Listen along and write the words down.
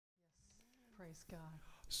Praise God.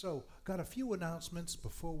 So, got a few announcements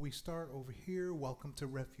before we start over here. Welcome to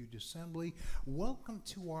Refuge Assembly. Welcome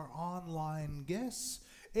to our online guests.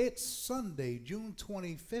 It's Sunday, June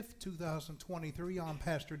 25th, 2023. I'm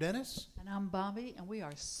Pastor Dennis. And I'm Bobby, and we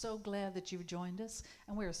are so glad that you've joined us.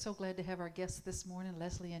 And we are so glad to have our guests this morning,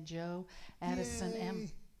 Leslie and Joe, Addison Yay.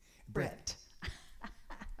 and Brett.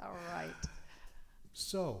 All right.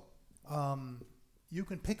 So, you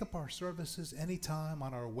can pick up our services anytime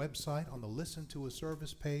on our website on the Listen to a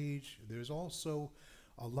Service page. There's also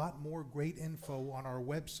a lot more great info on our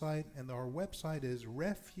website, and our website is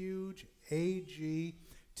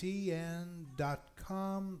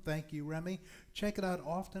refugeagtn.com. Thank you, Remy. Check it out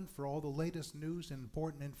often for all the latest news and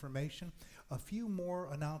important information. A few more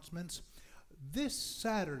announcements. This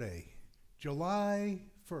Saturday, July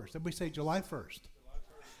 1st, everybody say July 1st.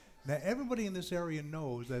 Now, everybody in this area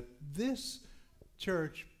knows that this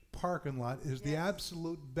church parking lot is the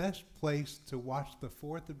absolute best place to watch the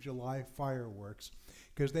 4th of July fireworks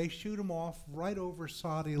because they shoot them off right over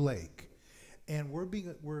Saudi Lake. And we're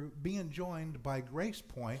being joined by Grace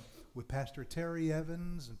Point with Pastor Terry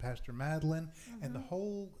Evans and Pastor Madeline and the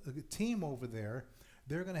whole team over there.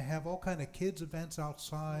 They're going to have all kind of kids events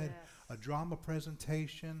outside, a drama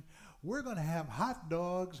presentation. We're going to have hot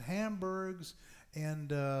dogs, hamburgers,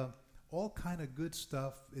 and all kind of good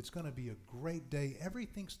stuff. It's going to be a great day.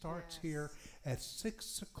 Everything starts here at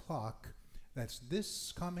 6 o'clock. That's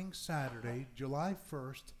this coming Saturday, July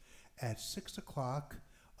 1st at 6 o'clock.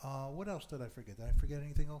 What else did I forget? Did I forget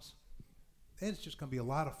anything else? It's just going to be a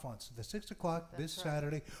lot of fun. So the 6 o'clock this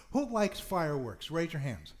Saturday. Who likes fireworks? Raise your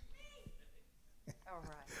hands. All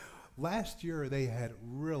right. Last year they had I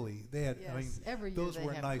mean, every year those they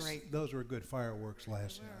were have nice. great. Those were good fireworks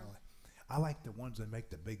last year. I like the ones that make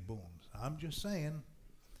the big booms. I'm just saying.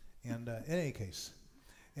 And in any case,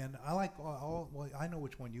 and I like well, I know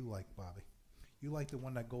which one you like, Bobby. You like the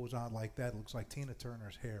one that goes on like that. It looks like Tina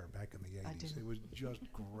Turner's hair back in the 80s. It was just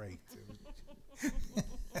great.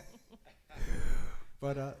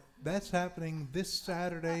 But that's happening this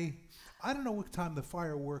Saturday. I don't know what time the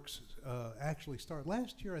fireworks actually start.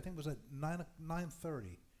 Last year, I think it was at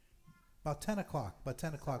 9:30, about 10 o'clock. About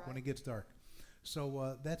 10 o'clock when it gets dark.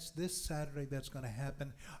 So that's this Saturday. That's going to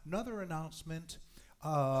happen. Another announcement: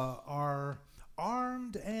 our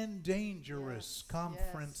Armed and Dangerous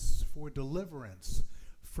Conference for Deliverance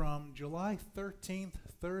from July 13th,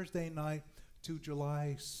 Thursday night, to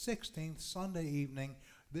July 16th, Sunday evening.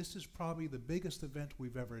 This is probably the biggest event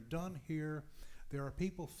we've ever done here. There are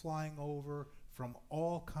people flying over from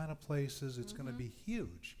all kind of places. It's going to be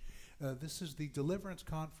huge. This is the Deliverance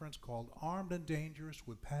Conference called Armed and Dangerous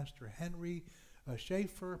with Pastor Henry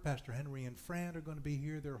Schaefer. Pastor Henry and Fran are going to be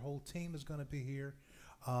here. Their whole team is going to be here.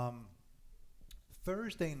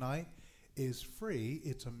 Thursday night is free.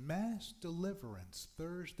 It's a mass deliverance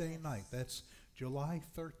Thursday night. That's July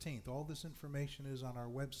 13th. All this information is on our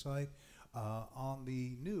website on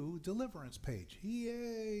the new deliverance page.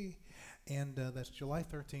 Yay! And that's July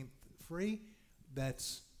 13th free.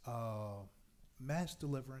 That's mass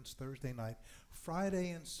deliverance Thursday night.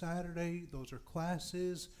 Friday and Saturday, those are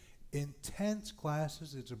classes, intense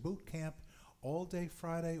classes. It's a boot camp all day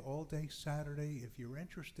Friday, all day Saturday. If you're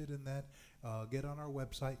interested in that, get on our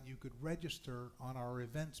website. You could register on our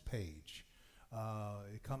events page.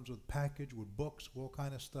 It comes with package, with books, all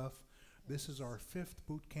kind of stuff. This is our 5th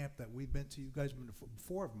boot camp that we've been to. You guys have been to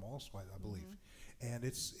 4 of them also, I believe. And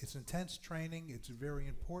it's intense training. It's very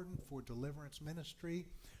important for deliverance ministry.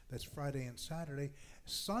 That's Friday and Saturday.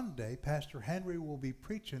 Sunday, Pastor Henry will be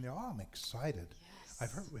preaching there. Oh, I'm excited.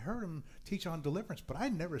 I've heard him teach on deliverance, but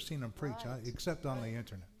I'd never seen him preach except on the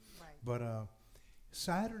internet. But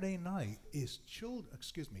Saturday night is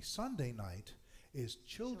Sunday night is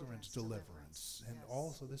children's deliverance. And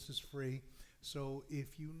also this is free. So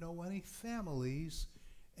if you know any families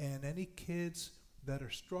and any kids that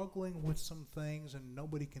are struggling with some things and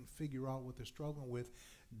nobody can figure out what they're struggling with,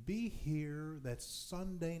 be here. That's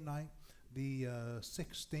Sunday night, the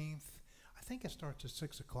 16th. I think it starts at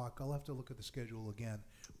 6 o'clock. I'll have to look at the schedule again.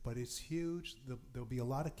 But it's huge. There'll be a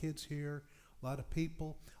lot of kids here, a lot of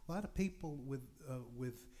people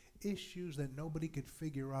with issues that nobody could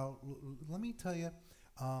figure out. Let me tell you,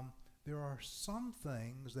 there are some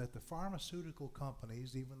things that the pharmaceutical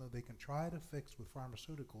companies, even though they can try to fix with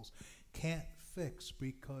pharmaceuticals, can't fix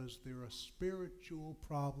because they're a spiritual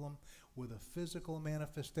problem with a physical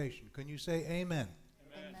manifestation. Can you say amen?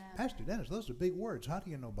 Amen. Pastor Dennis, those are big words. How do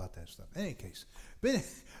you know about that stuff? In any case,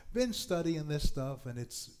 been studying this stuff, and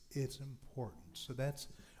it's important. So that's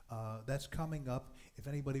coming up. If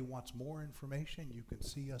anybody wants more information, you can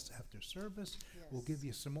see us after service. Yes. We'll give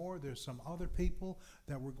you some more. There's some other people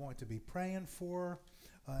that we're going to be praying for.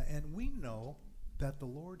 And we know that the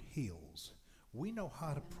Lord heals. We know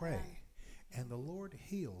how to pray. And the Lord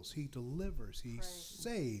heals. He delivers. He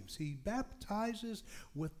saves. He baptizes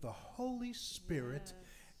with the Holy Spirit. Yes.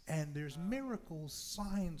 And there's miracles,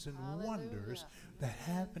 signs, and Hallelujah. wonders that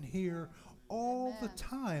happen here all the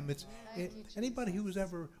time. Anybody who's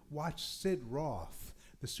ever watched Sid Roth,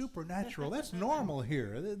 the supernatural, that's normal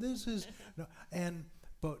here. This is,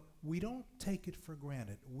 but we don't take it for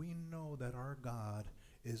granted. We know that our God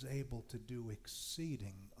is able to do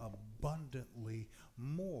exceeding abundantly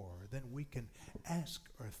more than we can ask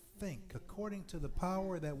or think, according to the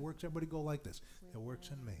power that works. Everybody go like this. That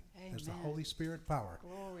works in me. There's the Holy Spirit power.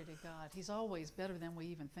 Glory to God. He's always better than we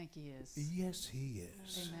even think he is. Yes, he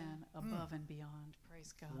is. Amen. Above and beyond.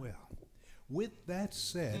 Praise God. Well, with that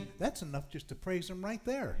said, that's enough just to praise him right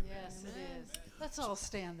there. Yes, it is. Let's all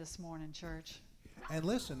stand this morning, church. And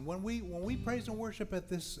listen, when we praise and worship at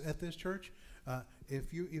this church,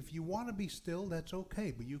 if you want to be still, that's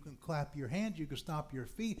okay. But you can clap your hands, you can stomp your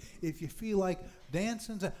feet. If you feel like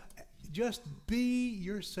dancing, just be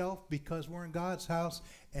yourself, because we're in God's house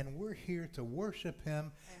and we're here to worship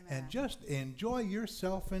him. Amen. And just enjoy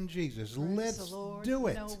yourself in Jesus. Praise Let's the Lord. do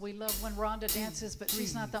it. You know, we love when Rhonda dances, but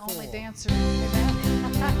she's not the only dancer.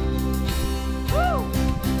 Amen. Woo!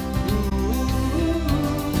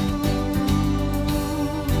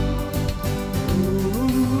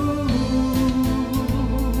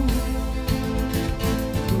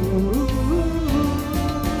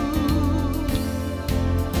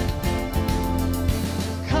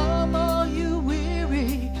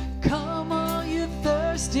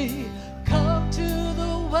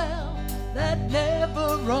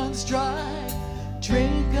 Runs dry,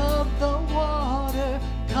 drink of the water,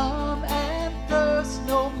 come and thirst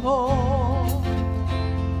no more.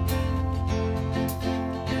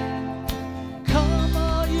 Come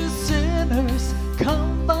all you sinners,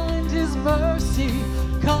 come find his mercy,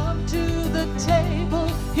 come to the table,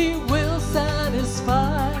 he will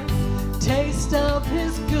satisfy. Taste of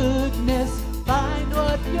his goodness, find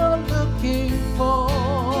what you're looking for.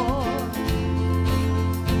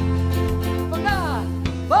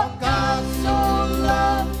 For God so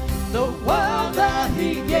loved the world that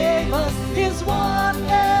he gave us his one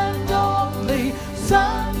and only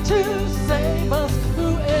Son to save us.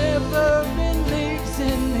 Whoever believes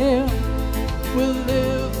in him will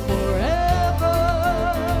live forever.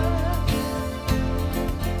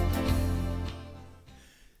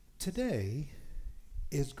 Today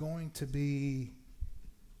is going to be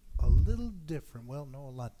a little different. Well, no, a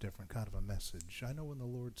lot different kind of a message. I know when the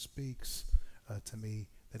Lord speaks to me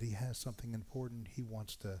that he has something important he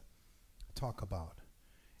wants to talk about.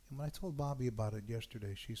 And when I told Bobby about it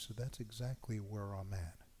yesterday, she said, that's exactly where I'm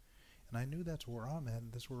at. And I knew that's where I'm at,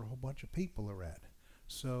 and that's where a whole bunch of people are at.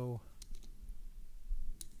 So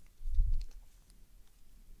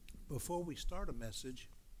before we start a message,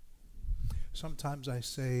 sometimes I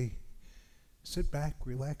say, sit back,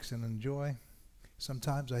 relax, and enjoy.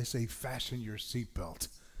 Sometimes I say, fasten your seatbelt,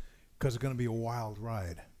 because it's going to be a wild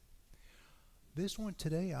ride. This one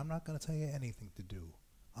today, I'm not going to tell you anything to do.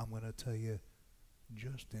 I'm going to tell you,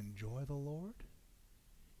 just enjoy the Lord.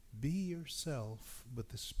 Be yourself, but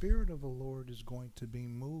the Spirit of the Lord is going to be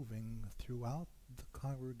moving throughout the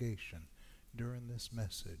congregation during this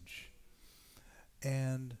message.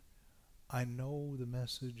 And I know the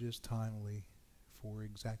message is timely for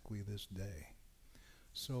exactly this day.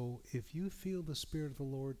 So if you feel the Spirit of the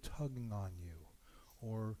Lord tugging on you,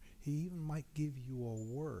 or he even might give you a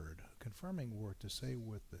word, a confirming word to say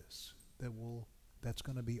with this, that's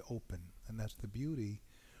going to be open. And that's the beauty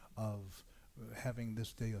of having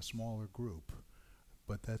this day a smaller group.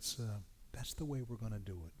 But that's the way we're going to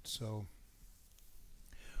do it. So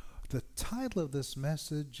the title of this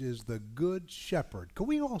message is The Good Shepherd. Can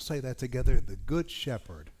we all say that together? The Good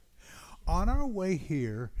Shepherd. On our way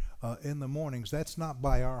here in the mornings, that's not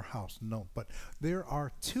by our house, no, but there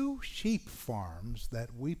are 2 sheep farms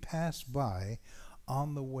that we pass by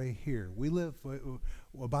on the way here. We live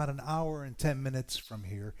about an hour and 10 minutes from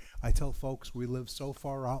here. I tell folks we live so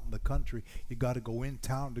far out in the country, you got to go in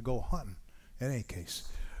town to go hunting, in any case.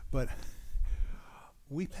 But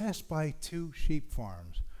we pass by 2 sheep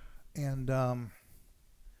farms, and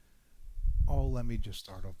let me just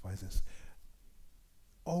start off by this.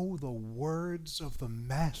 Oh, the words of the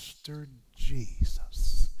Master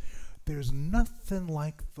Jesus. There's nothing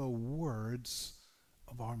like the words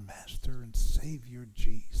of our Master and Savior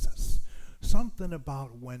Jesus. Something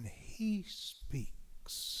about when he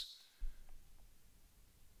speaks.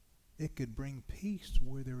 It could bring peace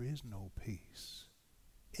where there is no peace.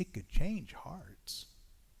 It could change hearts.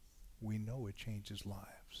 We know it changes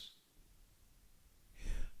lives.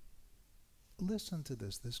 Listen to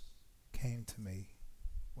this. This came to me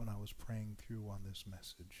when I was praying through on this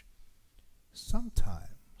message.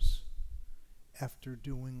 Sometimes, after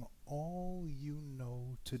doing all you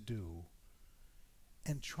know to do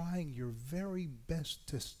and trying your very best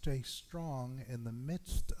to stay strong in the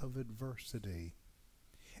midst of adversity,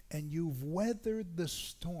 and you've weathered the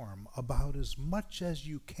storm about as much as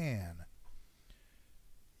you can,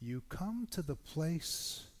 you come to the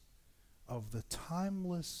place of the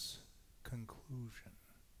timeless conclusion.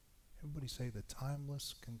 Everybody say the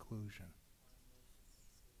timeless conclusion.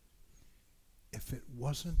 If it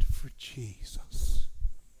wasn't for Jesus,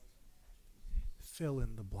 fill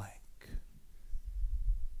in the blank.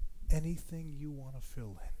 Anything you want to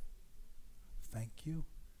fill in. Thank you.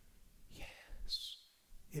 Yes.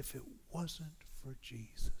 If it wasn't for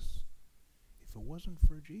Jesus, if it wasn't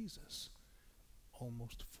for Jesus,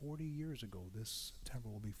 almost 40 years ago, this September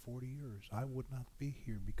will be 40 years, I would not be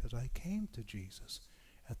here because I came to Jesus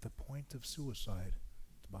at the point of suicide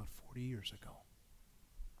about 40 years ago.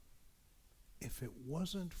 If it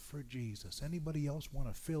wasn't for Jesus, anybody else want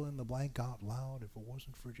to fill in the blank out loud if it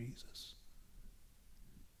wasn't for Jesus?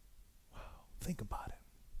 Wow, think about it.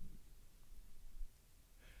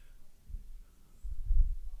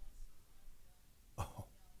 Oh.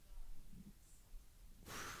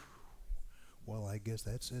 Well, I guess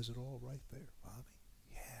that says it all right there, Bobby.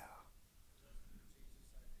 Yeah.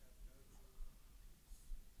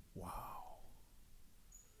 Wow.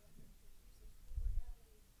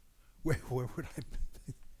 Where would I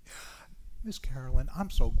be? Miss Carolyn, I'm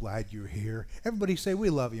so glad you're here. Everybody say, we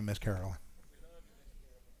love you, Miss Carolyn.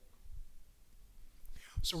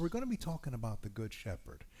 So we're going to be talking about the Good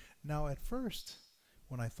Shepherd. Now, at first,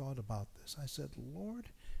 when I thought about this, I said, Lord,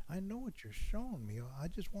 I know what you're showing me. I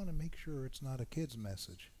just want to make sure it's not a kid's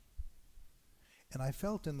message. And I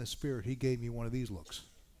felt in the spirit, he gave me one of these looks.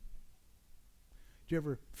 Did you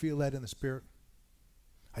ever feel that in the spirit?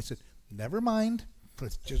 I said, never mind.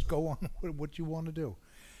 Let's just go on with what you want to do.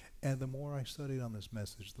 And the more I studied on this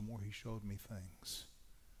message, the more he showed me things.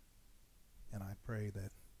 And I pray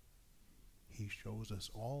that he shows us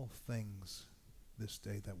all things this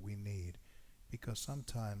day that we need. Because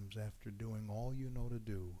sometimes after doing all you know to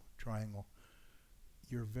do, trying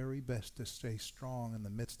your very best to stay strong in the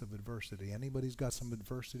midst of adversity. Anybody's got some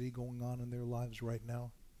adversity going on in their lives right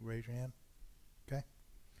now? Raise your hand. Okay?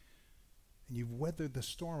 And you've weathered the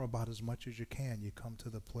storm about as much as you can. You come to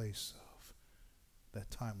the place of that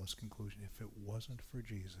timeless conclusion. If it wasn't for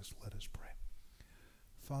Jesus, let us pray.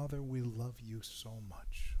 Father, we love you so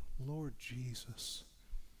much. Lord Jesus,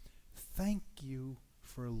 thank you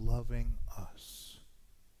for loving us.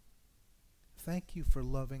 Thank you for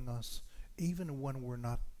loving us even when we're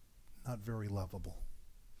not very lovable.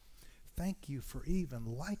 Thank you for even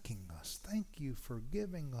liking us. Thank you for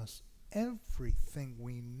giving us everything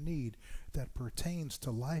we need that pertains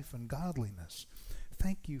to life and godliness.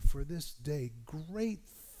 Thank you for this day. Great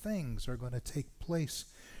things are going to take place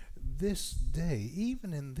this day,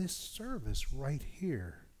 even in this service right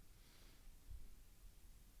here.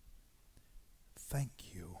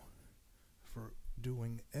 Thank you for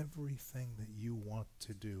doing everything that you want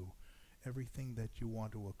to do, everything that you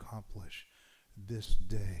want to accomplish this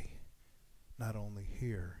day, not only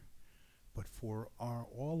here, but for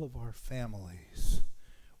all of our families,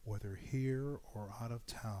 whether here or out of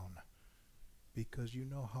town, because you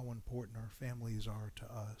know how important our families are to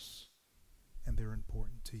us, and they're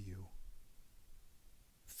important to you.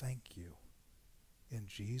 Thank you. In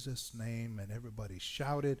Jesus' name, and everybody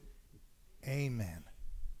shouted, Amen.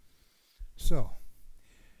 So,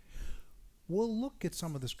 we'll look at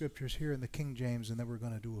some of the scriptures here in the King James, and then we're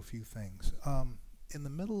going to do a few things. In the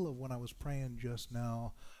middle of when I was praying just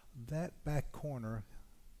now, that back corner,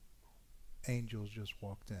 angels just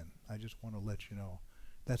walked in. I just want to let you know.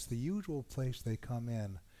 That's the usual place they come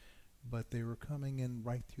in, but they were coming in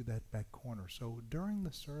right through that back corner. So during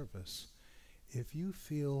the service, if you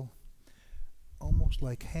feel almost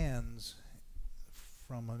like hands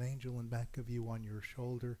from an angel in back of you on your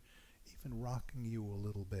shoulder, even rocking you a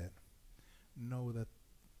little bit, know that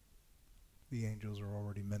the angels are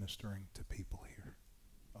already ministering to people here.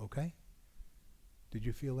 Okay? Did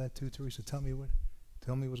you feel that too, Teresa? Tell me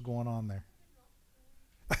what's going on there.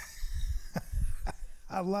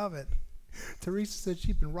 I love it. Teresa said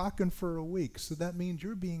she's been rocking for a week, so that means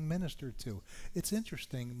you're being ministered to. It's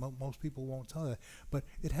interesting. Most people won't tell that, but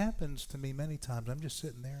it happens to me many times. I'm just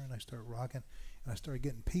sitting there and I start rocking, and I start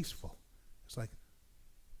getting peaceful. It's like,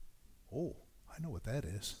 oh, I know what that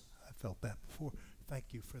is. I felt that before. Thank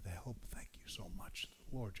you for the help. Thank you so much.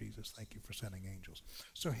 Lord Jesus, thank you for sending angels.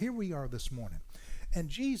 So here we are this morning. And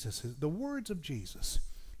Jesus, the words of Jesus,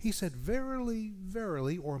 he said, verily,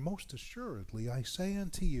 verily, or most assuredly, I say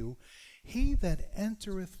unto you, he that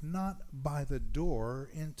entereth not by the door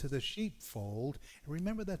into the sheepfold.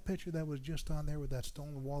 Remember that picture that was just on there with that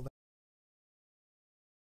stone wall?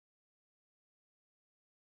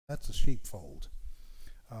 That's a sheepfold.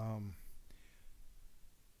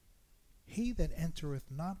 He that entereth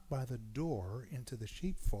not by the door into the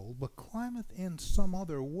sheepfold, but climbeth in some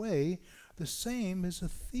other way, the same is a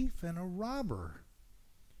thief and a robber.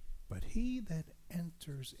 But he that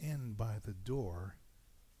enters in by the door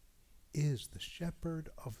is the shepherd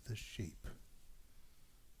of the sheep.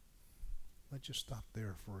 Let's just stop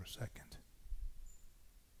there for a second.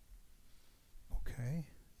 Okay?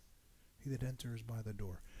 He that enters by the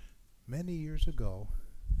door. Many years ago,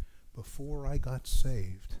 before I got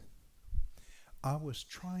saved, I was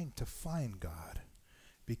trying to find God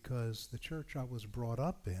because the church I was brought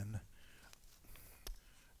up in,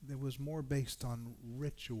 it was more based on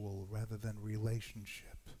ritual rather than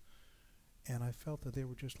relationship. And I felt that they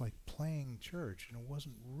were just like playing church and it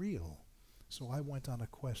wasn't real. So I went on a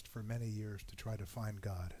quest for many years to try to find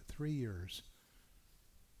God. 3 years.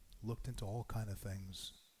 Looked into all kind of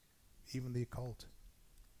things, even the occult.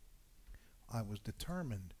 I was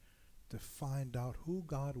determined to find out who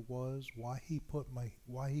God was, why he put me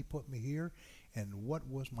here, and what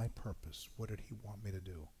was my purpose. What did he want me to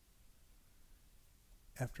do?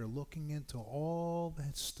 After looking into all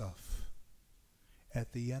that stuff,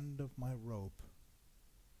 at the end of my rope,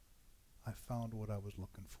 I found what I was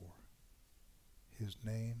looking for. His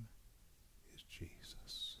name is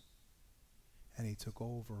Jesus. And he took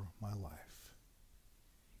over my life.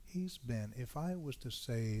 He's been, if I was to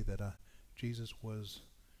say that Jesus was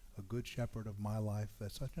a good shepherd of my life,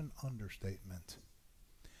 that's such an understatement.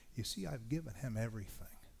 You see, I've given him everything.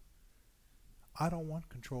 I don't want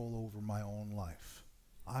control over my own life.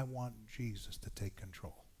 I want Jesus to take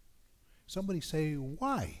control. Somebody say,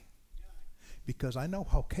 why? Because I know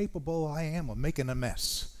how capable I am of making a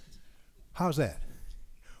mess. How's that?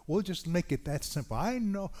 We'll just make it that simple. I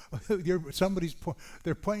know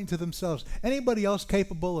they're pointing to themselves. Anybody else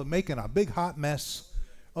capable of making a big hot mess?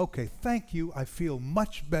 Okay, thank you. I feel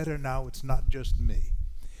much better now. It's not just me.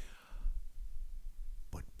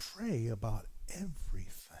 But pray about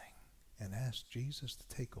everything and ask Jesus to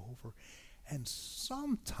take over. And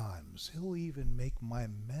sometimes he'll even make my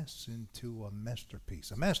mess into a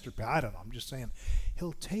masterpiece. A masterpiece, I don't know, I'm just saying.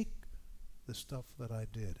 He'll take the stuff that I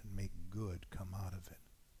did and make good come out of it.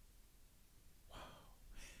 Wow.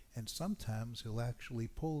 And sometimes he'll actually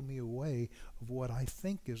pull me away of what I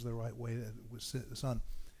think is the right way. Son,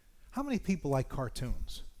 how many people like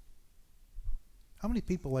cartoons? How many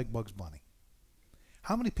people like Bugs Bunny?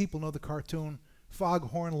 How many people know the cartoon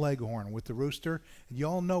Foghorn Leghorn with the rooster? And you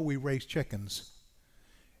all know we raise chickens.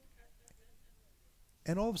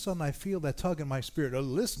 And all of a sudden I feel that tug in my spirit. Oh,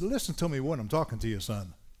 listen to me when I'm talking to you,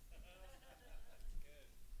 son.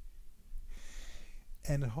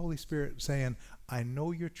 And the Holy Spirit saying, I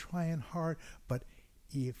know you're trying hard, but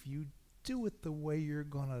if you do it the way you're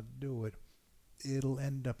going to do it, it'll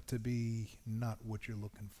end up to be not what you're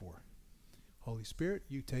looking for. Holy Spirit,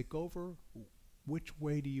 you take over. Which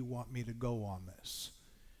way do you want me to go on this?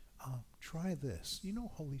 Try this. You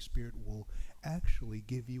know, Holy Spirit will actually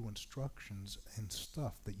give you instructions and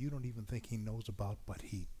stuff that you don't even think he knows about, but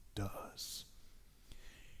he does.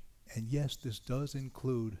 And yes, this does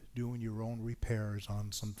include doing your own repairs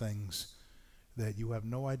on some things that you have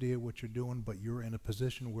no idea what you're doing, but you're in a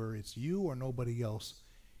position where it's you or nobody else.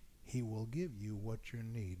 He will give you what you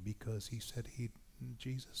need because he said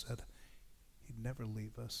Jesus said he'd never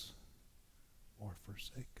leave us or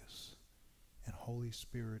forsake us. And Holy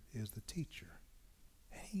Spirit is the teacher.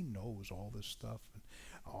 And he knows all this stuff. And,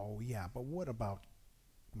 oh yeah, but what about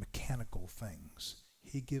mechanical things?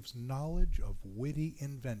 He gives knowledge of witty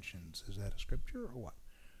inventions. Is that a scripture or what?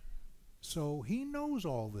 So he knows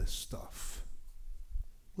all this stuff.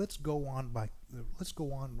 Let's go on right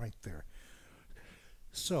there.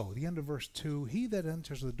 So, the end of verse 2, he that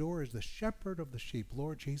enters the door is the shepherd of the sheep.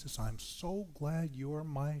 Lord Jesus, I'm so glad you're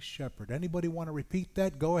my shepherd. Anybody want to repeat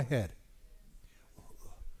that? Go ahead.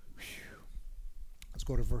 Whew. Let's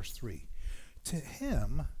go to verse 3. To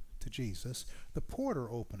him, to Jesus, the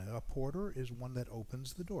porter openeth. A porter is one that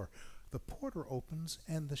opens the door. The porter opens,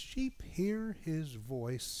 and the sheep hear his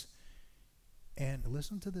voice. And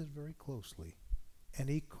listen to this very closely. And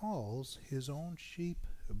he calls his own sheep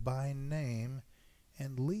by name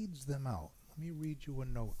and leads them out. Let me read you a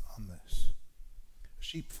note on this.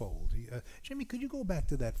 sheepfold. Jimmy, could you go back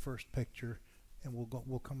to that first picture, and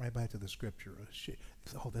we'll come right back to the scripture.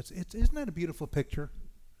 Isn't that a beautiful picture?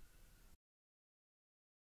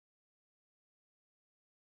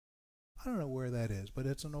 I don't know where that is, but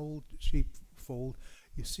it's an old sheepfold.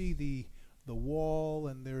 You see the wall,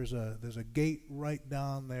 and there's a gate right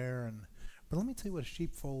down there. But let me tell you what a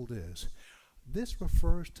sheepfold is. This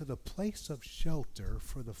refers to the place of shelter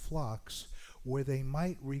for the flocks where they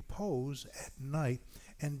might repose at night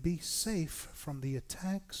and be safe from the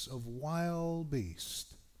attacks of wild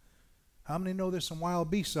beasts. How many know there's some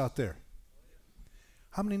wild beasts out there?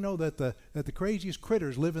 How many know that the craziest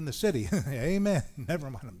critters live in the city? Amen.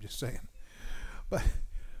 Never mind, I'm just saying. But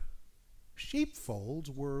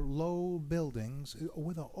sheepfolds were low buildings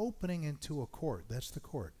with an opening into a court. That's the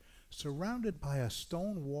court. Surrounded by a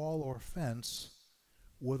stone wall or fence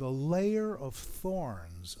with a layer of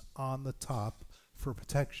thorns on the top for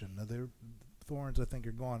protection. Now, their thorns, I think,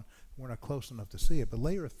 are gone. We're not close enough to see it, but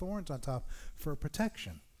layer of thorns on top for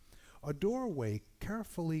protection. A doorway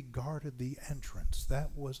carefully guarded the entrance.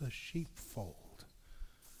 That was a sheepfold.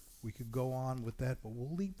 We could go on with that, but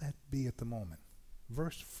we'll leave that be at the moment.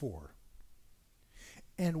 Verse 4.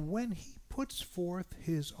 And when he puts forth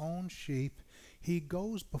his own sheep, he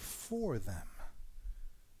goes before them,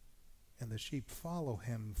 and the sheep follow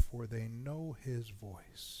him, for they know his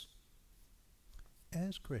voice.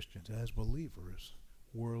 As Christians, as believers,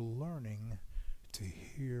 we're learning to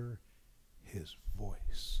hear his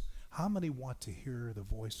voice. How many want to hear the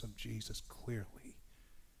voice of Jesus clearly?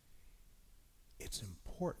 It's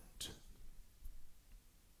important.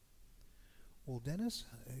 Well, Dennis,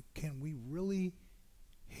 can we really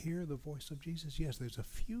hear the voice of Jesus? Yes, there's a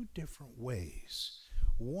few different ways.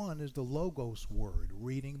 One is the Logos word,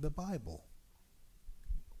 reading the Bible.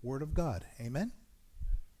 Word of God. Amen?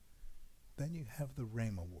 Then you have the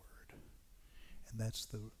Rhema word. And that's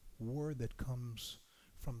the word that comes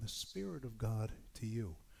from the Spirit of God to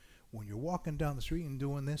you. When you're walking down the street and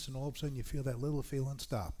doing this, and all of a sudden you feel that little feeling,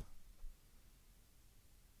 stop.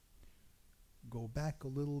 Go back a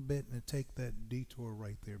little bit and take that detour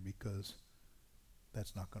right there, because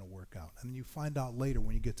that's not going to work out. And then you find out later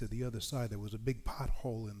when you get to the other side there was a big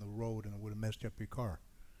pothole in the road and it would have messed up your car.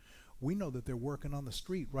 We know that they're working on the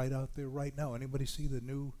street right out there right now. Anybody see the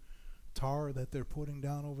new tar that they're putting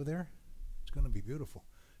down over there? It's going to be beautiful,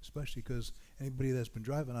 especially because anybody that's been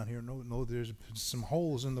driving out here know there's some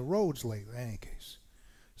holes in the roads lately. In any case,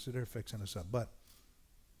 so they're fixing us up. But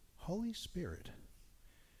Holy Spirit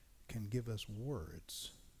can give us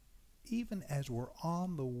words even as we're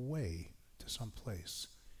on the way to some place,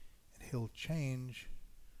 and he'll change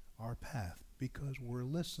our path because we're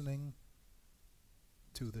listening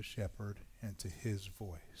to the shepherd and to his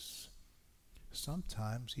voice.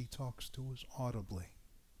 Sometimes he talks to us audibly.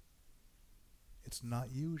 It's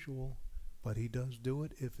not usual, but he does do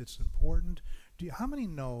it if it's important. How many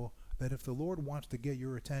know that if the Lord wants to get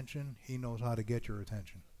your attention, he knows how to get your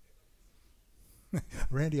attention?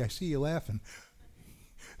 Randy, I see you laughing.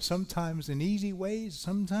 Sometimes in easy ways,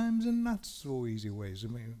 sometimes in not so easy ways.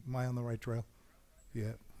 Am I on the right trail?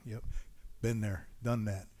 Yep. Been there, done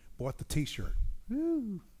that. Bought the t-shirt.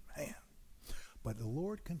 Woo, man. But the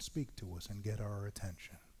Lord can speak to us and get our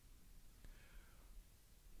attention.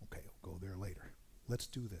 Okay, we'll go there later. Let's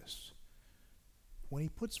do this. When he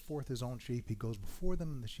puts forth his own sheep, he goes before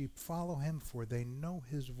them, and the sheep follow him, for they know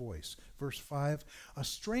his voice. Verse 5, a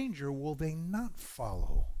stranger will they not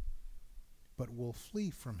follow, but will flee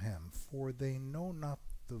from him, for they know not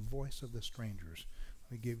the voice of the strangers.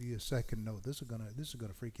 Let me give you a second note. This is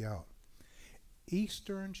gonna freak you out.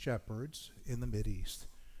 Eastern shepherds in the Mideast,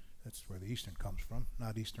 that's where the Eastern comes from,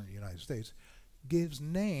 not Eastern United States, gives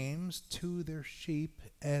names to their sheep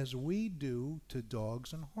as we do to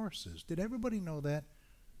dogs and horses. Did everybody know that?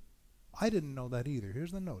 I didn't know that either.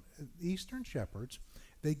 Here's the note. Eastern shepherds,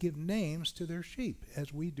 they give names to their sheep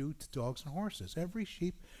as we do to dogs and horses. Every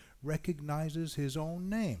sheep recognizes his own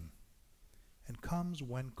name and comes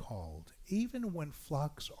when called. Even when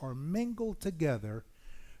flocks are mingled together,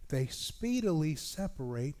 they speedily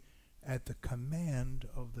separate at the command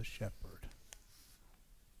of the shepherd.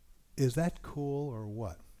 Is that cool or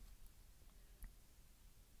what?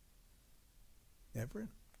 Everett,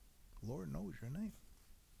 Lord knows your name.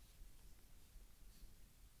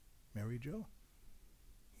 Mary Jo,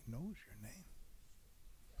 he knows your name.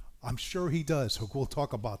 I'm sure he does, so we'll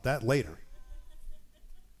talk about that later.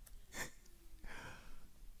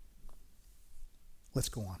 Let's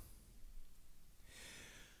go on.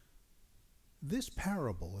 This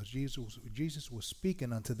parable, as Jesus was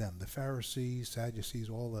speaking unto them, the Pharisees, Sadducees,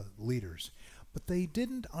 all the leaders, but they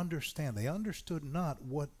didn't understand. They understood not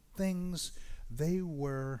what things they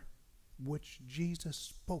were which Jesus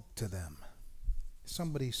spoke to them.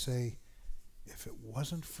 Somebody say, if it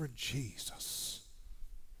wasn't for Jesus.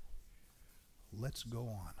 Let's go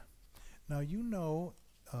on. Now, you know,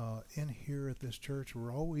 in here at this church,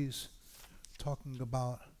 we're always talking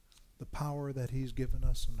about the power that he's given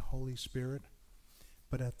us in the Holy Spirit.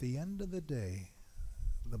 But at the end of the day,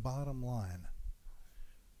 the bottom line,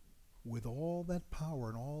 with all that power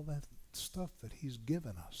and all that stuff that he's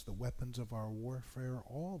given us, the weapons of our warfare,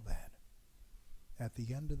 all that, at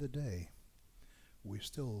the end of the day, we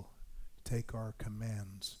still take our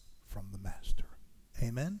commands from the Master.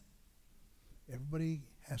 Amen? Everybody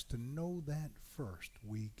has to know that first.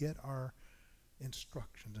 We get our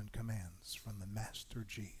instructions and commands from the Master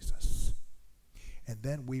Jesus. And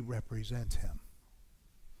then we represent him.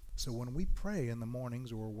 So when we pray in the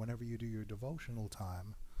mornings or whenever you do your devotional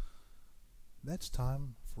time, that's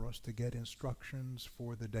time for us to get instructions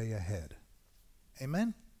for the day ahead.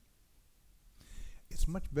 Amen? It's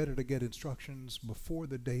much better to get instructions before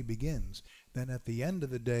the day begins than at the end of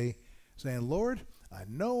the day saying, Lord, I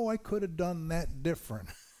know I could have done that different.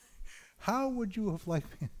 How would you have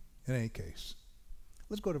liked me? In any case,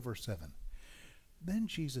 let's go to verse 7. Then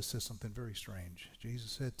Jesus says something very strange.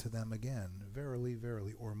 Jesus said to them again, verily,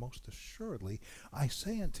 verily, or most assuredly, I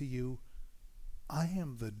say unto you, I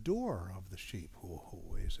am the door of the sheep.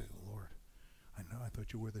 You say, Lord, I know, I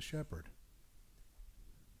thought you were the shepherd.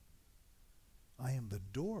 I am the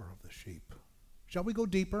door of the sheep. Shall we go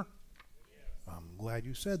deeper? Yes. I'm glad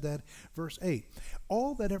you said that. Verse 8.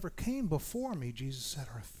 All that ever came before me, Jesus said,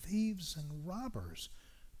 are thieves and robbers,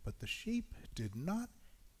 but the sheep did not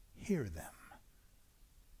hear them.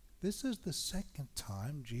 This is the second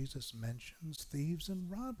time Jesus mentions thieves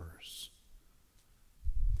and robbers.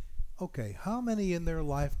 Okay, how many in their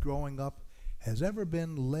life growing up has ever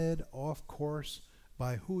been led off course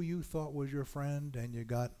by who you thought was your friend and you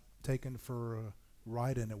got taken for a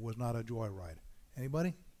ride and it was not a joyride?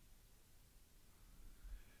 Anybody?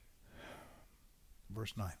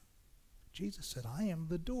 Verse 9. Jesus said, I am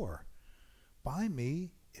the door. By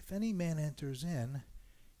me, if any man enters in,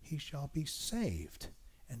 he shall be saved,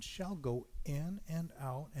 and shall go in and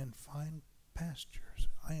out and find pastures.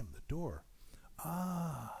 I am the door.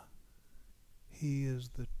 Ah, he is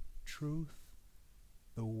the truth,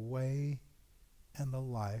 the way, and the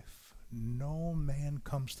life. No man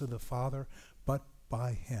comes to the Father but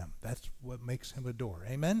by him. That's what makes him a door.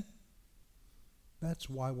 Amen? That's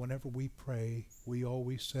why whenever we pray, we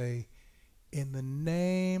always say, in the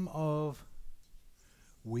name of,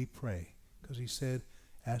 we pray. Because he said,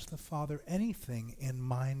 ask the Father anything in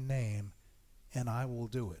my name, and I will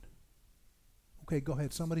do it. Okay, go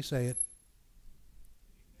ahead. Somebody say it.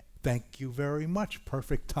 Thank you very much.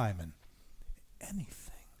 Perfect timing.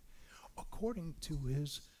 Anything according to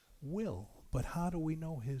his will. But how do we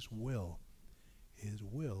know his will? His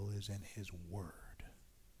will is in his word.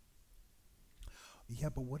 Yeah,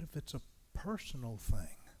 but what if it's a personal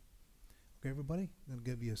thing? Okay, everybody, I'm going to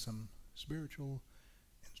give you some spiritual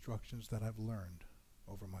instructions that I've learned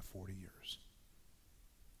over my 40 years.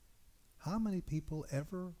 How many people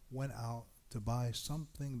ever went out to buy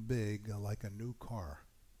something big like a new car?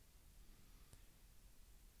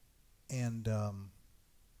 And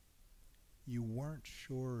you weren't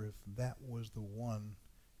sure if that was the one,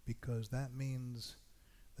 because that means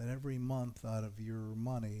that every month out of your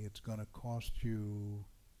money it's going to cost you.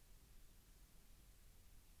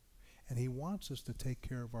 And he wants us to take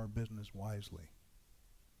care of our business wisely.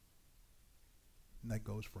 And that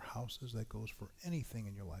goes for houses, that goes for anything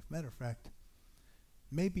in your life. Matter of fact,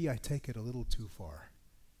 maybe I take it a little too far.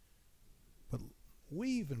 But we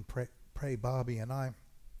even pray, Bobby and I,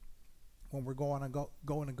 when we're going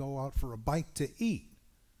to go out for a bite to eat.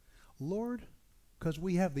 Lord, because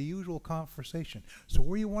we have the usual conversation. So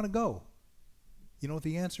where you want to go? You know what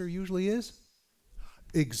the answer usually is?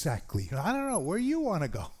 Exactly. I don't know. Where you want to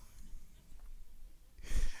go?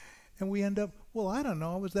 And we end up, well, I don't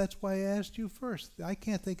know. That's why I asked you first. I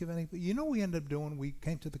can't think of anything. You know what we end up doing? We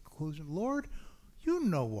came to the conclusion, Lord, you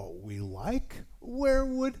know what we like. Where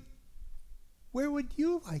would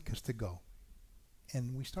you like us to go?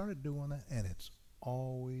 And we started doing that, and it's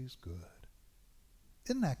always good.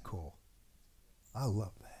 Isn't that cool? I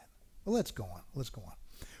love that. Well, let's go on. Let's go on.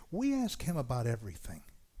 We ask him about everything.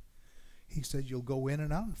 He said, you'll go in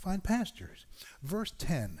and out and find pastures. Verse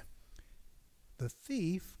 10, the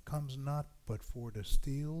thief comes not but for to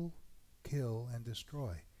steal, kill, and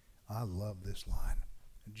destroy. I love this line.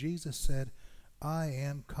 Jesus said, I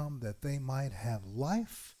am come that they might have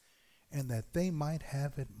life, and that they might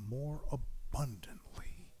have it more abundantly.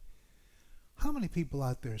 How many people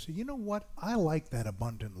out there say, you know what? I like that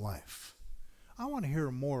abundant life. I want to hear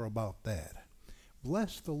more about that.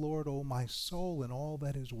 Bless the Lord, O my soul, and all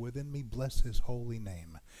that is within me. Bless his holy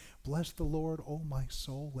name. Bless the Lord, O my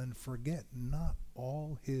soul, and forget not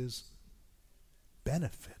all his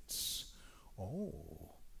benefits.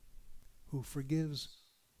 Oh, who forgives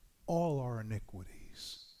all our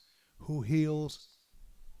iniquities, who heals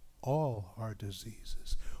all our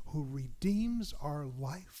diseases, who redeems our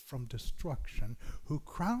life from destruction, who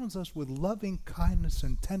crowns us with loving kindness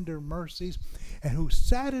and tender mercies, and who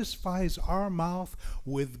satisfies our mouth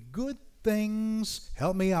with good things.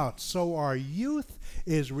 Help me out. So our youth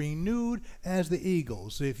is renewed as the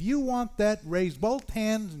eagles. If you want that, raise both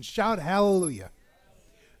hands and shout hallelujah.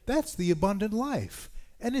 That's the abundant life,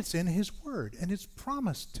 and it's in his word, and it's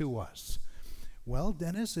promised to us. Well,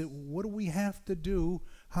 Dennis, what do we have to do?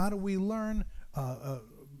 How do we learn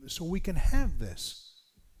so we can have this?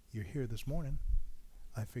 You're here this morning.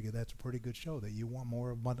 I figure that's a pretty good show that you want more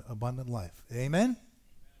abundant life. Amen?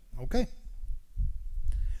 Okay.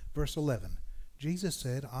 Verse 11. Jesus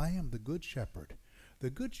said, I am the good shepherd. The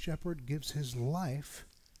good shepherd gives his life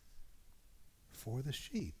for the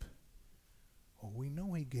sheep. Oh, we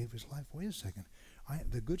know he gave his life. Wait a second.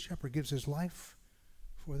 The good shepherd gives his life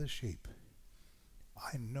for the sheep.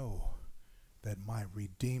 I know that my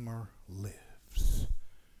Redeemer lives.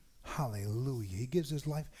 Hallelujah. He gives his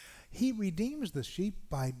life. He redeems the sheep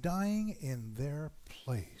by dying in their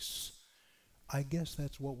place. I guess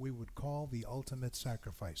that's what we would call the ultimate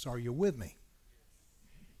sacrifice. Are you with me?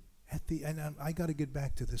 And I got to get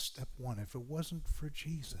back to this step one. If it wasn't for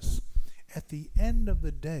Jesus, at the end of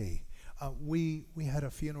the day, we had a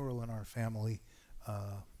funeral in our family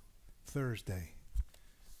Thursday.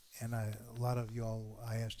 And a lot of y'all,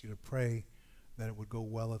 I asked you to pray that it would go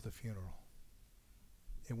well at the funeral.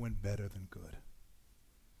 It went better than good.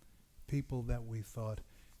 People that we thought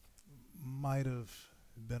might have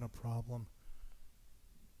been a problem,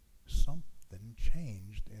 something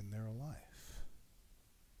changed in their life.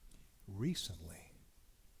 Recently,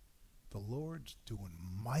 the Lord's doing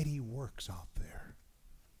mighty works out there.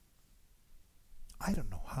 I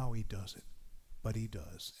don't know how he does it, but he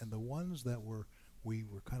does. And the ones that we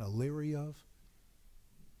were kind of leery of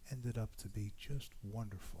ended up to be just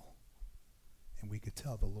wonderful. And we could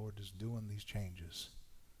tell the Lord is doing these changes.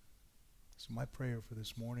 So my prayer for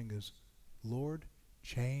this morning is, Lord,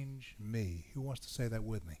 change me. Who wants to say that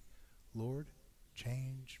with me? Lord,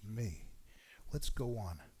 change me. Let's go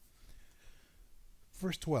on.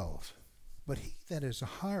 Verse 12. But he that is a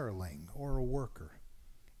hireling or a worker,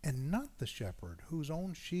 and not the shepherd, whose own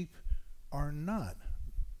the sheep are not,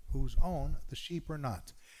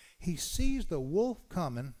 he sees the wolf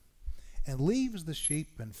coming, and leaves the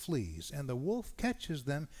sheep and flees, and the wolf catches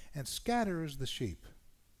them and scatters the sheep.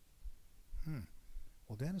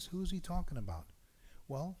 Well, Dennis, who's he talking about?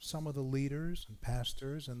 Well, some of the leaders and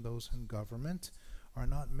pastors and those in government are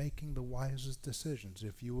not making the wisest decisions.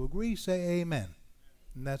 If you agree, say amen.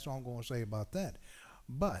 And that's all I'm going to say about that.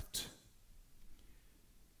 But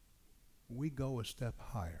we go a step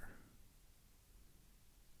higher.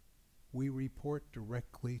 We report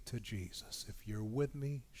directly to Jesus. If you're with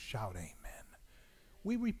me, shout amen.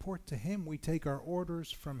 We report to him. We take our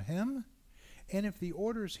orders from him. And if the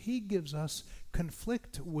orders he gives us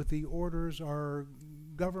conflict with the orders our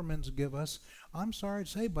governments give us, I'm sorry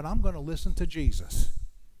to say, but I'm going to listen to Jesus.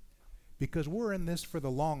 Because we're in this for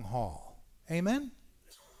the long haul. Amen?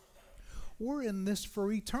 We're in this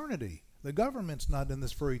for eternity. The government's not in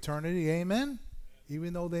this for eternity. Amen?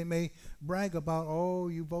 Even though they may brag about, oh,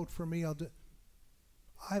 you vote for me,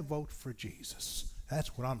 I vote for Jesus.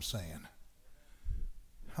 That's what I'm saying.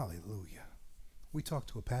 Hallelujah. We talked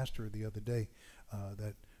to a pastor the other day,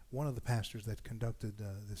 that one of the pastors that conducted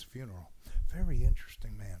this funeral. Very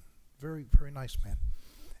interesting man. Very, very nice man.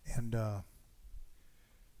 And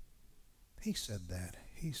he said that.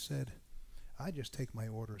 He said, I just take my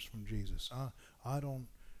orders from Jesus.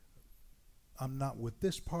 I'm not with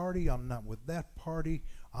this party. I'm not with that party.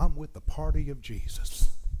 I'm with the party of Jesus.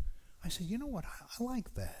 I said, you know what? I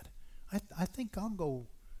like that. I think I'll go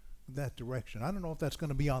that direction. I don't know if that's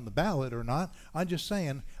going to be on the ballot or not. I'm just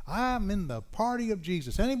saying, I'm in the party of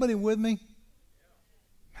Jesus. Anybody with me?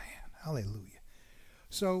 Man, hallelujah.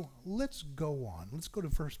 So let's go on. Let's go to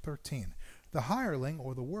verse 13. The hireling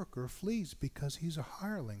or the worker flees because he's a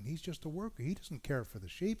hireling. He's just a worker. He doesn't care for the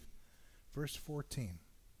sheep. Verse 14.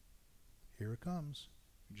 Here it comes.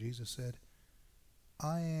 Jesus said,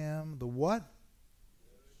 I am the what?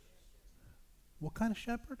 What kind of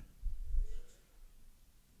shepherd?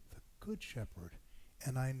 The good shepherd.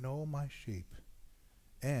 And I know my sheep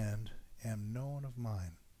and am known of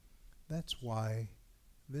mine. That's why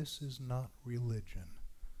this is not religion.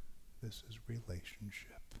 This is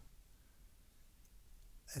relationship.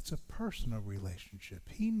 It's a personal relationship.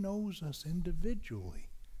 He knows us individually,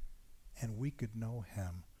 and we could know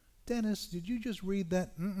him. Dennis, did you just read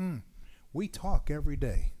that? We talk every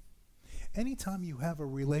day. Anytime you have a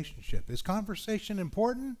relationship, is conversation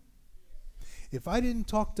important? If I didn't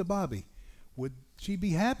talk to Bobby, would she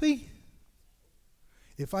be happy?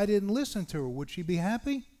 If I didn't listen to her, would she be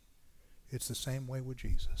happy? It's the same way with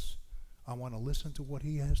Jesus. I want to listen to what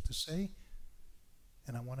he has to say,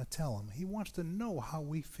 and I want to tell him. He wants to know how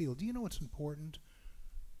we feel. Do you know it's important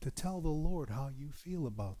to tell the Lord how you feel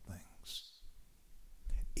about things?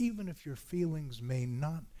 Even if your feelings may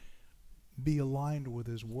not be aligned with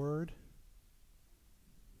his word,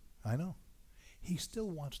 I know. He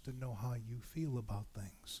still wants to know how you feel about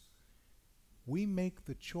things. We make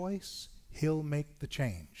the choice, he'll make the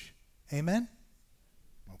change. Amen?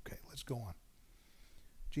 Okay, let's go on.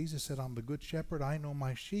 Jesus said, I'm the good shepherd. I know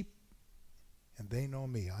my sheep, and they know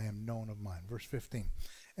me. I am known of mine. Verse 15.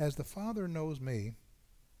 As the Father knows me,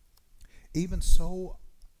 even so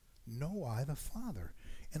know I the Father.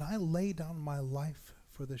 And I lay down my life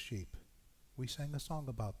for the sheep. We sang a song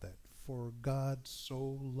about that. For God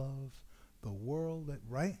so loved the world that,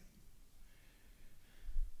 right?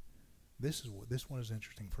 This one is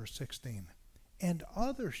interesting. Verse 16. And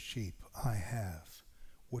other sheep I have,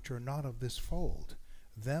 which are not of this fold.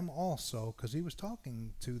 Them also, because he was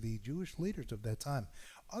talking to the Jewish leaders of that time.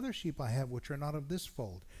 Other sheep I have, which are not of this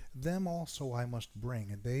fold. Them also I must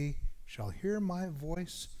bring, and they shall hear my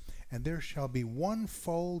voice, and there shall be one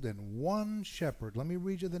fold and one shepherd. Let me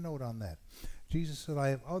read you the note on that. Jesus said, I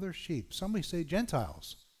have other sheep. Somebody say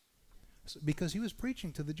Gentiles, because he was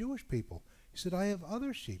preaching to the Jewish people. He said, I have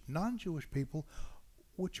other sheep, non-Jewish people,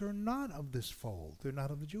 which are not of this fold. They're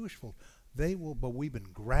not of the Jewish fold. They will, but we've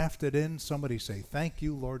been grafted in. Somebody say, thank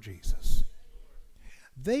you, Lord Jesus.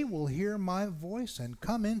 They will hear my voice and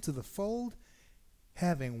come into the fold,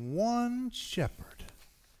 having one shepherd.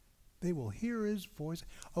 They will hear his voice.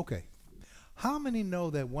 Okay, how many know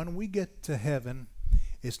that when we get to heaven,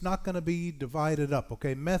 it's not going to be divided up,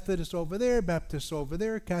 okay? Methodists over there, Baptists over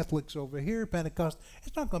there, Catholics over here, Pentecost.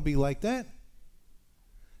 It's not going to be like that.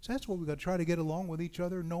 So that's what we've got to try to get along with each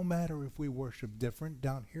other, no matter if we worship different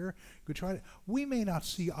down here. We may not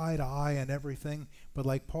see eye to eye on everything, but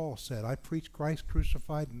like Paul said, I preach Christ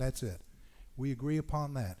crucified, and that's it. We agree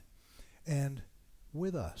upon that. And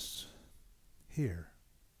with us here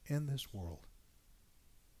in this world,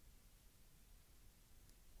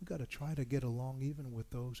 we've got to try to get along even with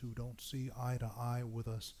those who don't see eye to eye with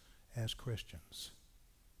us as Christians.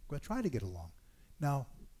 We've got to try to get along. Now,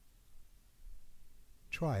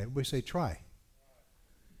 try. Everybody say try.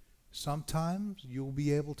 Sometimes you'll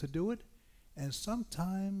be able to do it, and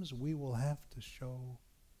sometimes we will have to show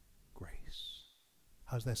grace.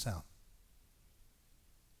 How's that sound?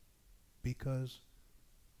 Because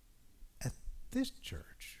at this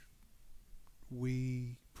church,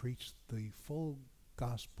 we preach the full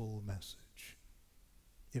gospel message.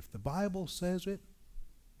 If the Bible says it,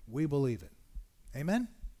 we believe it. Amen?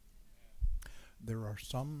 There are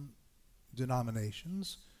some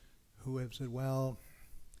denominations who have said, well,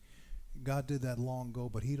 God did that long ago,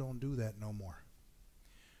 but he don't do that no more.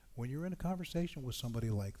 When you're in a conversation with somebody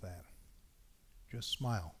like that, just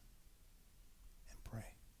smile and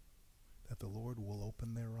pray that the Lord will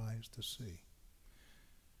open their eyes to see.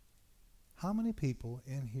 How many people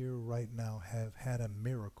in here right now have had a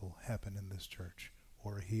miracle happen in this church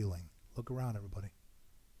or a healing? Look around, everybody.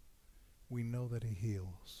 We know that he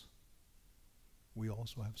heals. We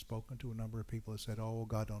also have spoken to a number of people that said, oh,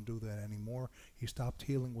 God, don't do that anymore. He stopped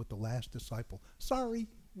healing with the last disciple. Sorry,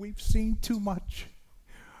 we've seen too much.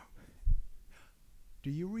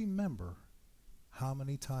 Do you remember how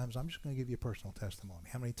many times, I'm just going to give you a personal testimony,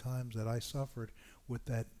 how many times that I suffered with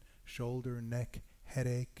that shoulder, neck,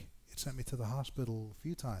 headache? It sent me to the hospital a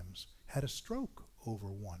few times. Had a stroke over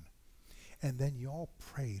one. And then you all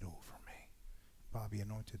prayed over me. Bobby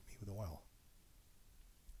anointed me with oil.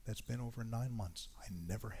 That's been over 9 months. I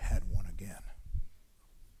never had one again.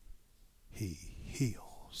 He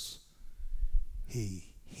heals.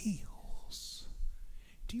 He heals.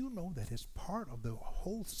 Do you know that it's part of the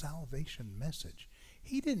whole salvation message?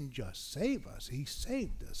 He didn't just save us. He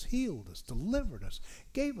saved us, healed us, delivered us,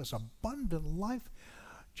 gave us abundant life.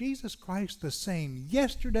 Jesus Christ the same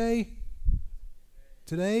yesterday,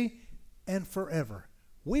 today, and forever.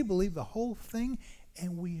 We believe the whole thing,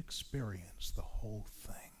 and we experience the whole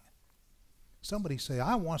thing. Somebody say,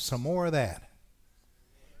 I want some more of that.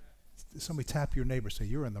 Somebody tap your neighbor, say,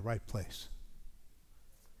 you're in the right place.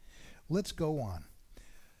 Let's go on.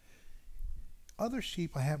 Other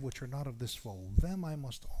sheep I have which are not of this fold, them I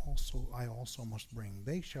also must bring.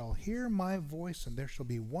 They shall hear my voice, and there shall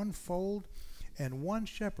be one fold and one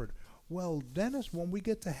shepherd. Well, Dennis, when we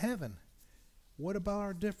get to heaven, what about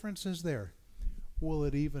our differences there? Will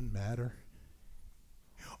it even matter?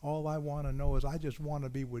 All I want to know is I just want to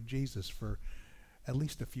be with Jesus for at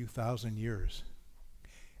least a few thousand years.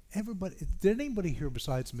 Did anybody here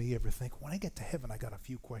besides me ever think, when I get to heaven, I got a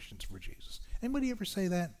few questions for Jesus? Anybody ever say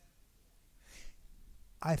that?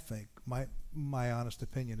 I think my honest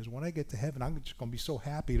opinion is when I get to heaven, I'm just going to be so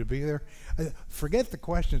happy to be there. Forget the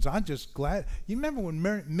questions. I'm just glad. You remember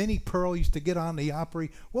when Minnie Pearl used to get on the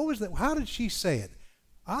Opry? What was that? How did she say it?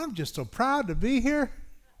 I'm just so proud to be here.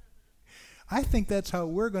 I think that's how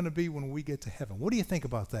we're going to be when we get to heaven. What do you think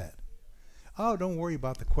about that? Oh, don't worry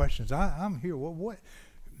about the questions. I'm here. What's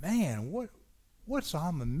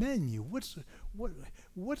on the menu? What's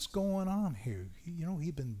going on here?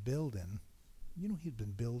 He'd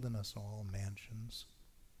been building us all mansions.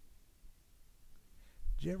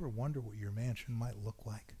 Did you ever wonder what your mansion might look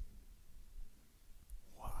like?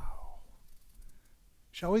 Wow.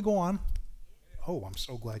 Shall we go on? Oh, I'm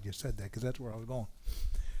so glad you said that, because that's where I was going.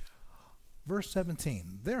 Verse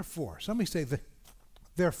 17, therefore, somebody say,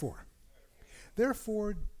 therefore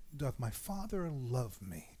doth my Father love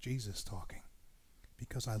me, Jesus talking,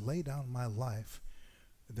 because I lay down my life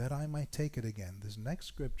that I might take it again. This next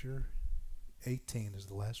scripture, 18, is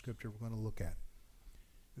the last scripture we're going to look at.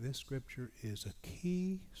 This scripture is a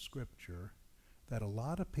key scripture that a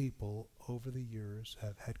lot of people over the years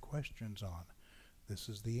have had questions on. This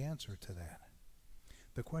is the answer to that.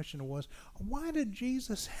 The question was, why did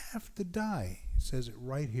Jesus have to die? It says it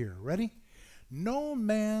right here. Ready? No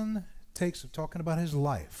man takes, talking about his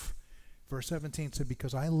life. Verse 17 said,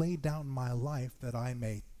 because I lay down my life that I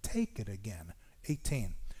may take it again.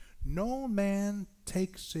 18. No man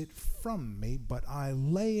takes it from me, but I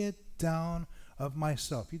lay it down of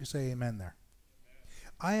myself. You can say amen there.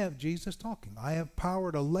 I have Jesus talking. I have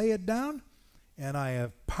power to lay it down, and I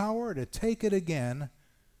have power to take it again.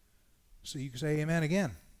 So you can say amen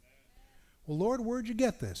again. Well, Lord, where'd you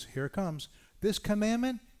get this? Here it comes. This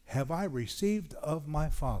commandment have I received of my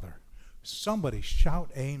Father. Somebody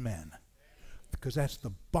shout amen. Because that's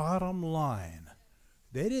the bottom line.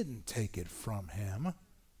 They didn't take it from him.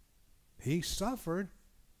 He suffered.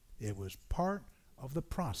 It was part of the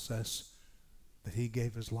process that he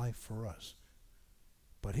gave his life for us.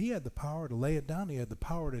 But he had the power to lay it down. He had the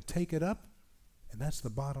power to take it up. And that's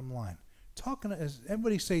the bottom line. As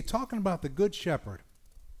everybody say, talking about the Good Shepherd.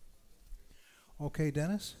 Okay,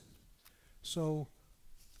 Dennis. So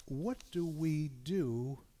what do we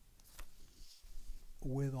do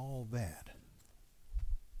with all that?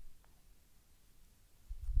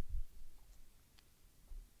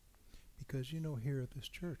 Because here at this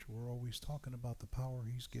church, we're always talking about the power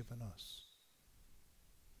he's given us.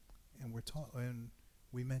 And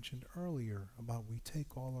we mentioned earlier about we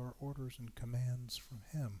take all our orders and commands from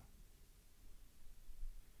him.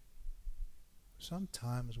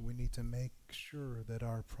 Sometimes we need to make sure that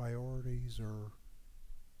our priorities are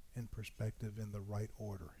in perspective in the right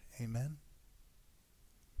order. Amen?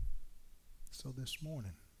 So this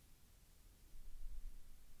morning,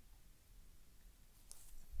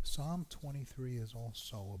 Psalm 23 is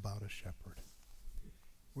also about a shepherd.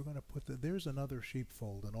 We're going to put there's another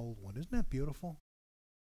sheepfold, an old one. Isn't that beautiful?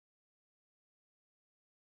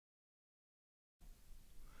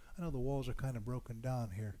 I know the walls are kind of broken down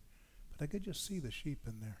here, but I could just see the sheep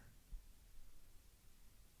in there.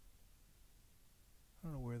 I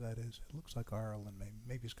don't know where that is. It looks like Ireland,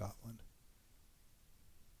 maybe Scotland.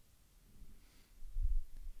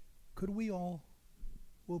 Could we all,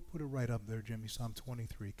 we'll put it right up there, Jimmy, Psalm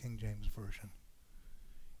 23, King James Version.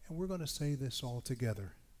 And we're going to say this all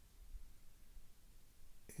together.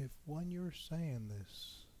 If when you're saying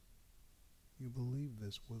this, you believe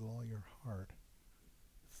this with all your heart,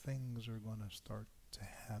 things are going to start to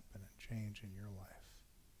happen and change in your life.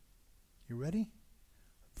 You ready?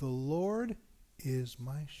 The Lord is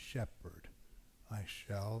my shepherd, I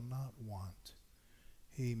shall not want.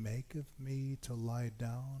 He maketh me to lie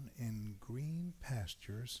down in green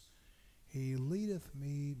pastures. He leadeth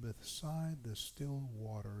me beside the still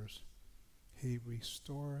waters. He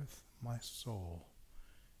restoreth my soul.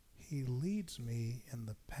 He leads me in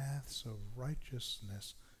the paths of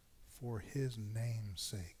righteousness for his name's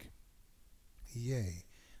sake. Yea,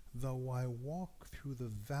 though I walk through the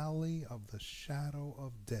valley of the shadow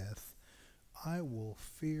of death, I will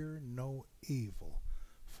fear no evil,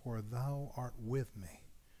 for thou art with me.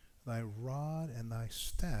 Thy rod and thy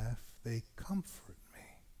staff, they comfort me.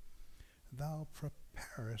 Thou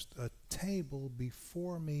preparest a table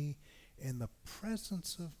before me In the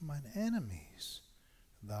presence of mine enemies,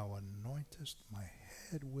 thou anointest my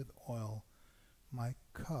head with oil, my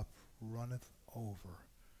cup runneth over.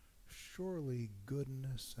 Surely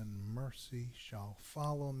goodness and mercy shall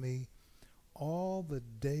follow me all the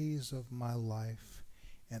days of my life,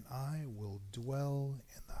 and I will dwell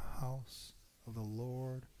in the house of the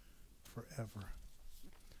Lord forever.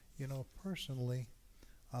 You know, personally,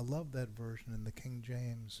 I love that version in the King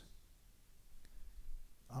James.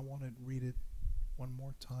 I want to read it one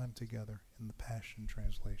more time together in the Passion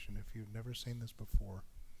Translation. If you've never seen this before,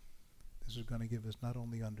 this is going to give us not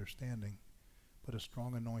only understanding, but a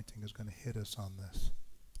strong anointing is going to hit us on this.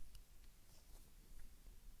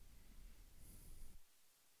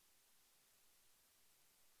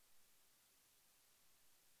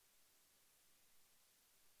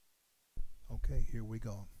 Okay, here we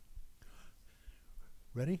go.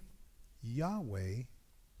 Ready? Yahweh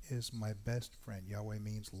is my best friend. Yahweh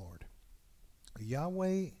means Lord.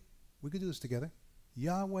 Yahweh, we could do this together.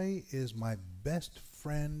 Yahweh is my best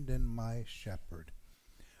friend and my shepherd.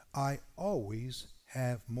 I always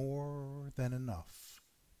have more than enough.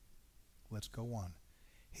 Let's go on.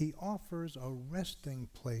 He offers a resting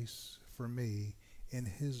place for me in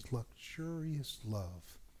his luxurious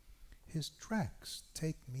love. His tracks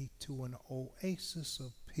take me to an oasis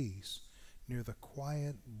of peace near the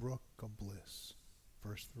quiet brook of bliss.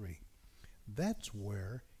 Verse 3. That's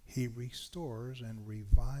where he restores and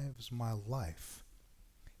revives my life.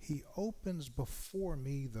 He opens before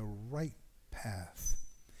me the right path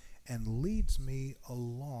and leads me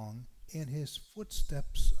along in his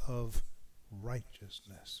footsteps of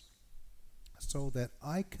righteousness, so that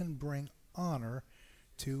I can bring honor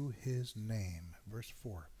to his name. Verse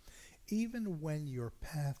 4. Even when your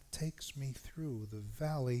path takes me through the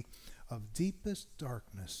valley of deepest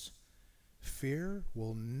darkness, fear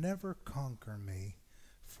will never conquer me,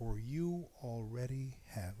 for you already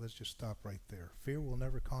have. Let's just stop right there. Fear will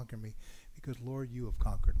never conquer me, because, Lord, you have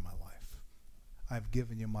conquered my life. I've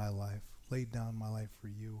given you my life, laid down my life for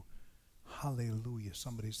you. Hallelujah.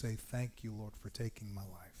 Somebody say, thank you, Lord, for taking my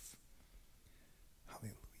life.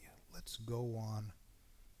 Hallelujah. Let's go on.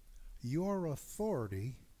 Your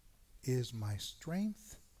authority is my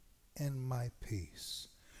strength and my peace.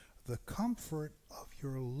 The comfort of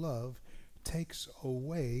your love takes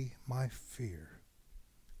away my fear.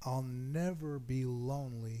 I'll never be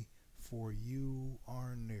lonely, for you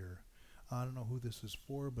are near. I don't know who this is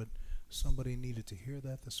for, but somebody needed to hear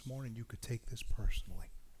that this morning. You could take this personally.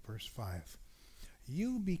 Verse 5.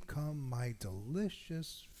 You become my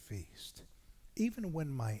delicious feast, even when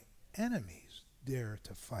my enemies dare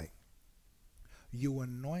to fight. You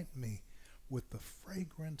anoint me with the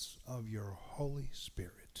fragrance of your Holy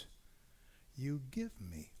Spirit. You give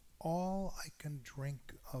me all I can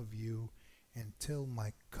drink of you until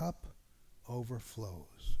my cup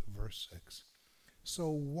overflows. Verse 6. So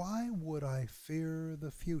why would I fear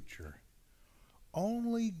the future?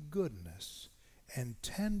 Only goodness and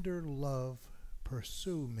tender love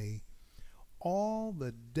pursue me all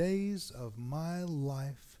the days of my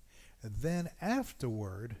life. Then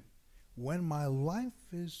afterward, when my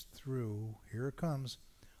life is through, here it comes,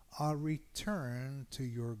 I'll return to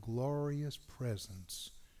your glorious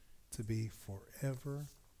presence to be forever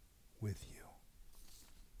with you.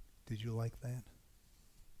 Did you like that?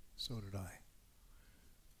 So did I.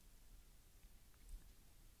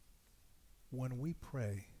 When we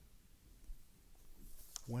pray,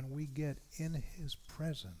 when we get in his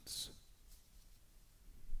presence,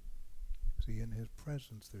 see, in his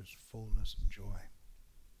presence there's fullness of joy.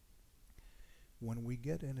 When we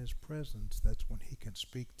get in his presence, that's when he can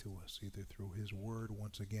speak to us, either through his word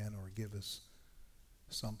once again, or give us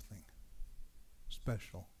something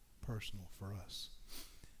special, personal for us.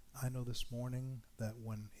 I know this morning that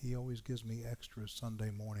when he always gives me extra Sunday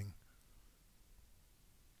morning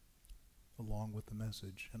along with the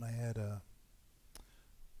message, and I had a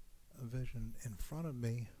vision in front of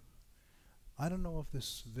me. I don't know if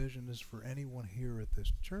this vision is for anyone here at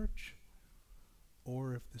this church,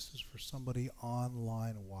 or if this is for somebody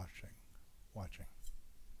online watching.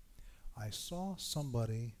 I saw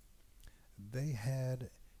somebody, they had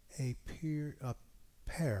a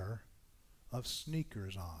pair of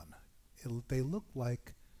sneakers on. They looked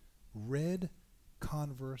like red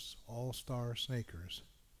Converse All-Star sneakers.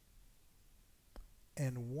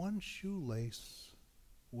 And one shoelace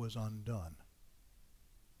was undone.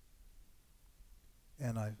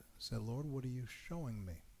 And I said, Lord, what are you showing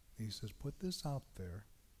me? He says, put this out there.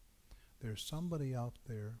 There's somebody out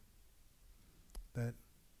there that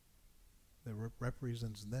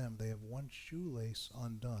represents them. They have one shoelace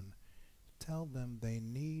undone. Tell them they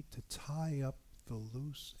need to tie up the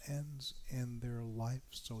loose ends in their life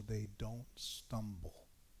so they don't stumble.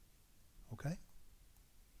 Okay?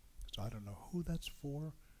 So I don't know who that's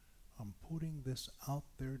for. I'm putting this out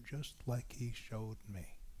there just like he showed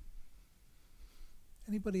me.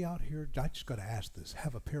 Anybody out here, I just got to ask this,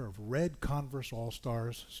 have a pair of red Converse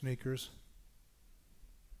All-Stars sneakers?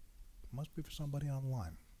 Must be for somebody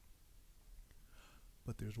online.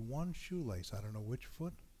 But there's one shoelace, I don't know which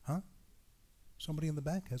foot, huh? Somebody in the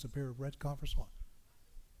back has a pair of red Converse All.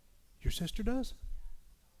 Your sister does?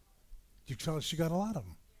 She got a lot of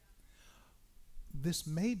them. This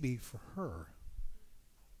may be for her.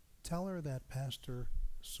 Tell her that Pastor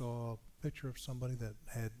saw a picture of somebody that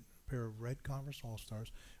had a pair of red Converse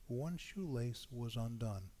All-Stars. One shoelace was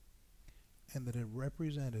undone, and that it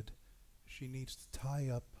represented she needs to tie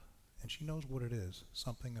up, and she knows what it is,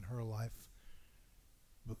 something in her life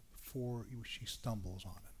before she stumbles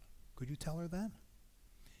on it. Could you tell her that?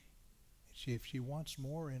 If she wants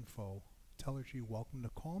more info, tell her she's welcome to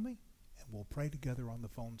call me, and we'll pray together on the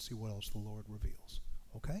phone and see what else the Lord reveals.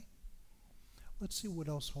 Okay? Let's see what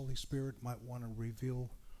else Holy Spirit might want to reveal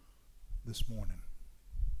this morning.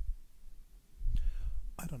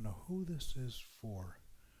 I don't know who this is for.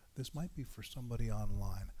 This might be for somebody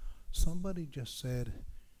online. Somebody just said,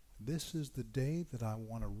 this is the day that I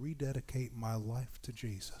want to rededicate my life to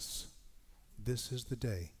Jesus. This is the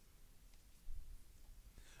day.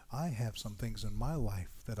 I have some things in my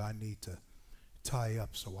life that I need to tie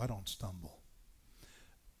up so I don't stumble.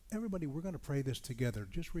 Everybody, we're going to pray this together.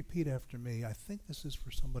 Just repeat after me. I think this is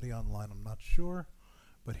for somebody online. I'm not sure,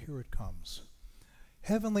 but here it comes.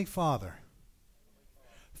 Heavenly Father,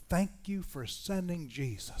 thank you for sending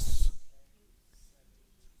Jesus,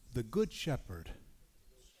 the Good Shepherd.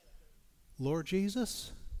 Lord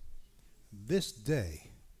Jesus, this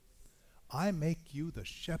day I make you the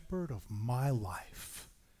shepherd of my life.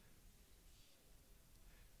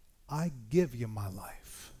 I give you my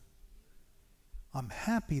life. I'm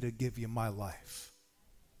happy to give you my life.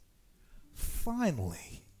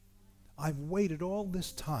 Finally, I've waited all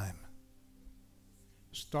this time.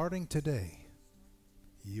 Starting today,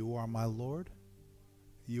 you are my Lord.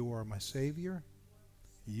 You are my Savior.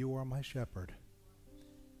 You are my shepherd.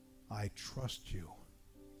 I trust you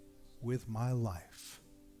with my life.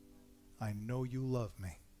 I know you love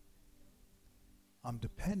me. I'm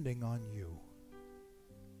depending on you.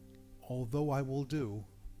 Although I will do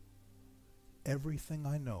everything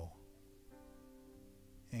I know,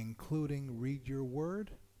 including read your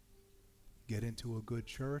word, get into a good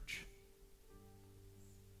church,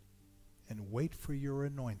 and wait for your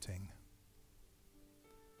anointing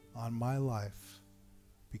on my life,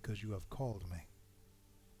 because you have called me,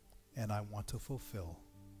 and I want to fulfill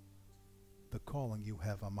the calling you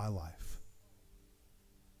have on my life.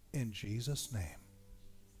 In Jesus' name,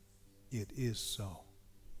 it is so.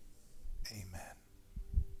 Amen.